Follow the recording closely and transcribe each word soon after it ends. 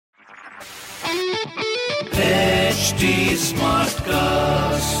HT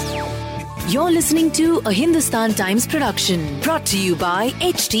Smartcast. You're listening to a Hindustan Times production brought to you by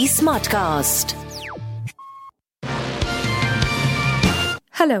HT Smartcast.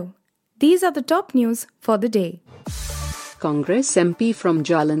 Hello, these are the top news for the day. Congress MP from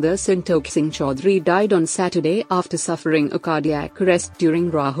Jalandhar Santokh Singh Chaudhary died on Saturday after suffering a cardiac arrest during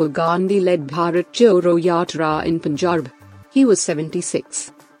Rahul Gandhi-led Bharat Jodo Yatra in Punjab. He was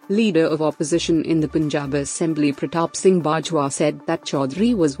 76. Leader of opposition in the Punjab Assembly Pratap Singh Bajwa said that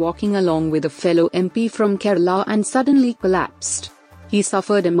Chaudhary was walking along with a fellow MP from Kerala and suddenly collapsed. He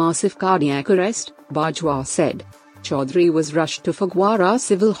suffered a massive cardiac arrest, Bajwa said. Chaudhary was rushed to Phagwara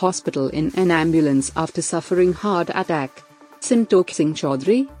Civil Hospital in an ambulance after suffering heart attack. Santokh Singh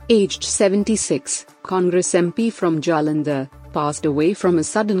Chaudhary, aged 76, Congress MP from Jalandhar, passed away from a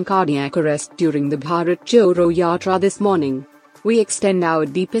sudden cardiac arrest during the Bharat Jodo Yatra this morning. We extend our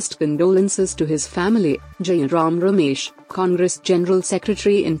deepest condolences to his family, Jairam Ramesh, Congress General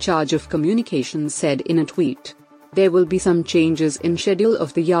Secretary in charge of communications said in a tweet. There will be some changes in schedule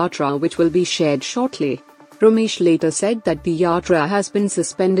of the Yatra which will be shared shortly. Ramesh later said that the Yatra has been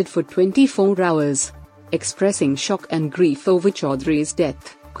suspended for 24 hours. Expressing shock and grief over Chaudhary's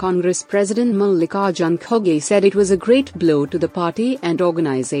death, Congress President Mallikarjun Kharge said it was a great blow to the party and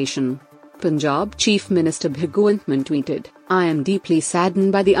organisation. Punjab Chief Minister Bhagwant Mann tweeted, "I am deeply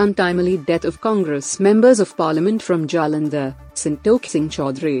saddened by the untimely death of Congress Members of Parliament from Jalandhar, Santokh Singh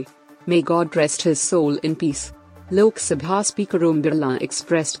Chaudhary. May God rest his soul in peace." Lok Sabha Speaker Om Birla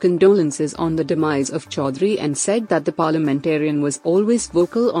expressed condolences on the demise of Chaudhary and said that the parliamentarian was always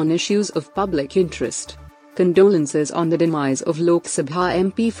vocal on issues of public interest. Condolences on the demise of Lok Sabha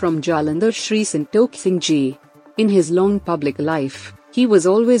MP from Jalandhar Shri Santokh Singh Ji. In his long public life, he was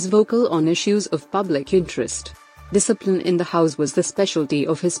always vocal on issues of public interest. Discipline in the house was the specialty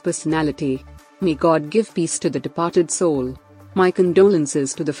of his personality. May God give peace to the departed soul. My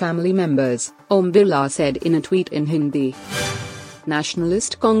condolences to the family members, Om Birla said in a tweet in Hindi.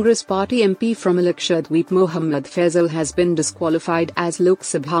 Nationalist Congress Party MP from Lakshadweep Mohammad Faisal has been disqualified as Lok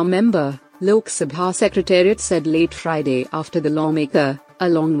Sabha member, Lok Sabha Secretariat said late Friday after the lawmaker,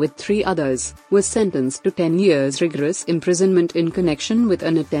 along with 3 others, was sentenced to 10 years rigorous imprisonment in connection with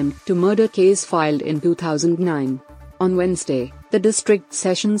an attempt to murder case filed in 2009. On Wednesday, the District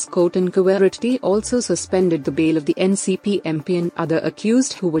Sessions Court in Kavaratti also suspended the bail of the NCP MP and other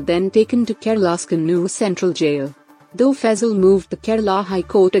accused who were then taken to Kerala's Kannur Central Jail. Though Faisal moved the Kerala High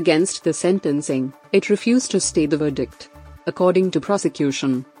Court against the sentencing, it refused to stay the verdict. According to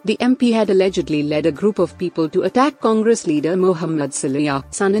prosecution, the MP had allegedly led a group of people to attack Congress leader Muhammad Salia,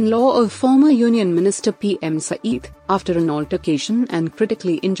 son-in-law of former Union Minister PM Saeed, after an altercation and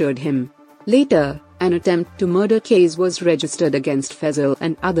critically injured him. Later, an attempt to murder case was registered against Faisal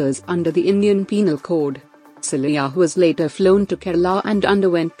and others under the Indian Penal Code. Salia was later flown to Kerala and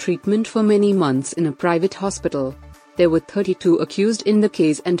underwent treatment for many months in a private hospital. There were 32 accused in the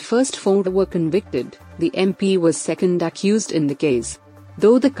case and first 4 were convicted. The MP was second accused in the case.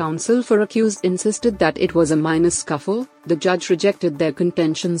 Though the counsel for accused insisted that it was a minor scuffle, the judge rejected their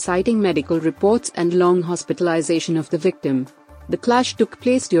contention citing medical reports and long hospitalization of the victim. The clash took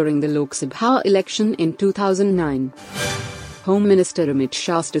place during the Lok Sabha election in 2009. Home Minister Amit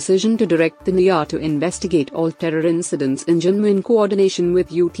Shah's decision to direct the NIA to investigate all terror incidents in Jammu in coordination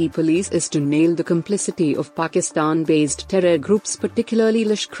with UT police is to nail the complicity of Pakistan-based terror groups, particularly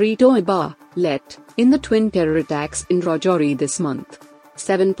Lashkar-e-Toiba, LET, in the twin terror attacks in Rajouri this month.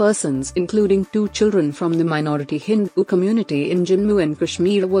 7 persons, including 2 children from the minority Hindu community in Jammu and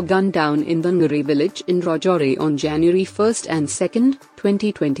Kashmir, were gunned down in Dangari village in Rajouri on January 1 and 2,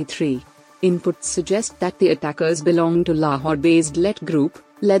 2023. Inputs suggest that the attackers belong to Lahore-based LET group,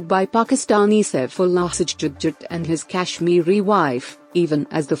 led by Pakistani Saifullah Sajjad and his Kashmiri wife, even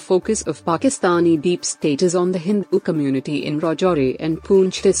as the focus of Pakistani deep state is on the Hindu community in Rajouri and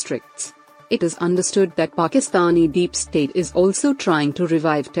Poonch districts. It is understood that Pakistani deep state is also trying to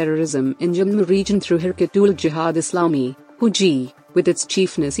revive terrorism in Jammu region through Harkat-ul-Jihad Islami, HUJ, with its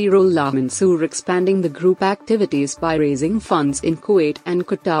chief Nasirullah Mansoor expanding the group activities by raising funds in Kuwait and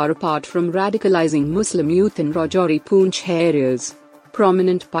Qatar apart from radicalizing Muslim youth in Rajouri Poonch areas.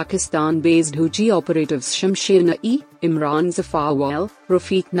 Prominent Pakistan-based HUJ operatives Shamsher Na'i, Imran Zafarwal,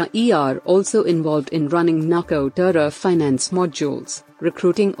 Rafiq Na'i are also involved in running narco terror finance modules,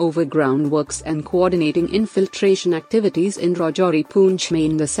 recruiting over groundworks and coordinating infiltration activities in Rajouri Poonch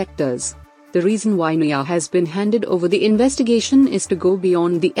main the sectors. The reason why NIA has been handed over the investigation is to go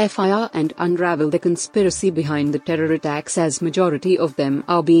beyond the FIR and unravel the conspiracy behind the terror attacks, as majority of them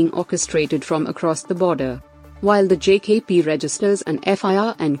are being orchestrated from across the border. while the JKP registers an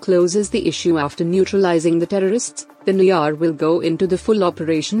FIR and closes the issue after neutralizing the terrorists, the NIR will go into the full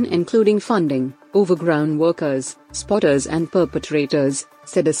operation including funding, overground workers, spotters and perpetrators,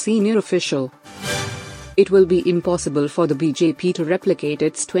 said a senior official. It will be impossible for the BJP to replicate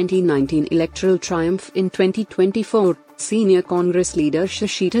its 2019 electoral triumph in 2024, senior Congress leader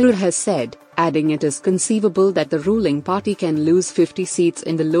Shashi Tharoor has said, adding it is conceivable that the ruling party can lose 50 seats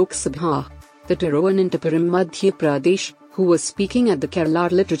in the Lok Sabha. The Tiruvananthapuram in Madhya Pradesh, who was speaking at the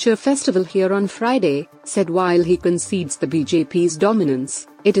Kerala Literature Festival here on Friday, said while he concedes the BJP's dominance,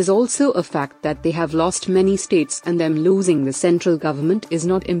 it is also a fact that they have lost many states and them losing the central government is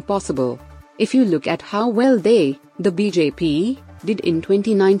not impossible. If you look at how well the BJP, did in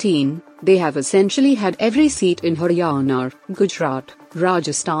 2019, they have essentially had every seat in Haryana, Gujarat,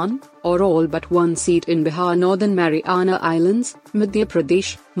 Rajasthan, or all but one seat in Bihar, Northern Mariana Islands, Madhya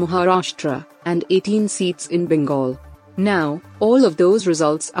Pradesh, Maharashtra, and 18 seats in Bengal. Now, all of those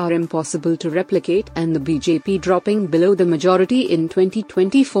results are impossible to replicate, and the BJP dropping below the majority in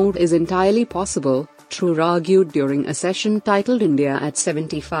 2024 is entirely possible, Tharoor argued during a session titled India at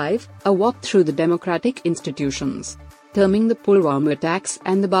 75, a walk through the democratic institutions, terming the Pulwama attacks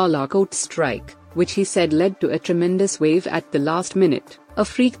and the Balakot strike, which he said led to a tremendous wave at the last minute, a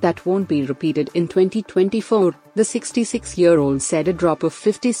freak that won't be repeated in 2024, the 66-year-old said. A drop of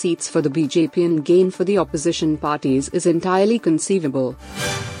 50 seats for the BJP and gain for the opposition parties is entirely conceivable.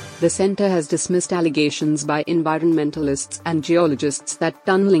 The centre has dismissed allegations by environmentalists and geologists that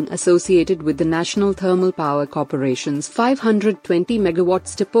tunnelling associated with the National Thermal Power Corporation's 520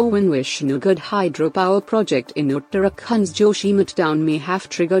 megawatts Tapovan Vishnugad hydropower project in Uttarakhand's Joshimat town may have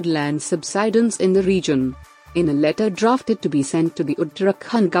triggered land subsidence in the region. In a letter drafted to be sent to the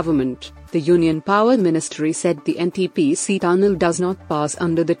Uttarakhand government, the Union Power Ministry said the NTPC tunnel does not pass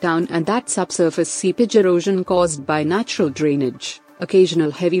under the town and that subsurface seepage erosion caused by natural drainage,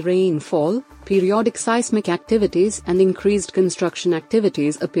 occasional heavy rainfall, periodic seismic activities and increased construction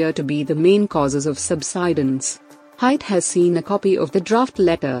activities appear to be the main causes of subsidence. Height has seen a copy of the draft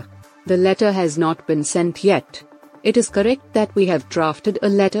letter. The letter has not been sent yet. It is correct that we have drafted a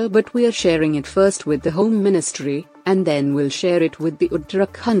letter, but we are sharing it first with the Home Ministry, and then we'll share it with the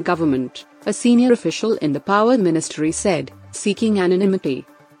Uttarakhand government, a senior official in the Power Ministry said, seeking anonymity.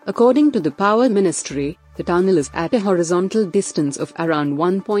 According to the Power Ministry, the tunnel is at a horizontal distance of around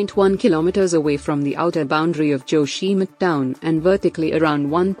 1.1 kilometers away from the outer boundary of Joshimat town and vertically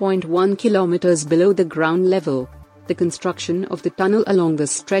around 1.1 kilometers below the ground level. The construction of the tunnel along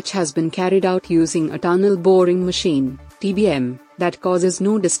this stretch has been carried out using a tunnel boring machine, TBM, that causes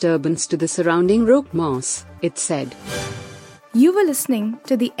no disturbance to the surrounding rock mass, it said. You were listening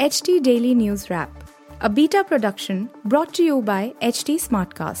to the HT Daily News Wrap, a beta production brought to you by HT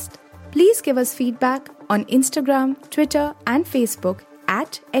Smartcast. Please give us feedback on Instagram, Twitter and Facebook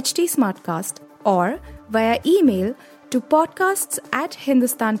at HT Smartcast or via email to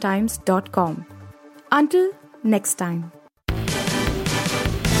podcasts@hindustantimes.com. Until next time.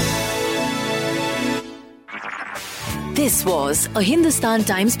 This was a Hindustan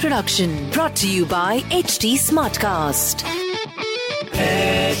Times production brought to you by HT Smartcast.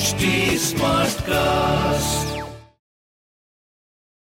 HT Smartcast.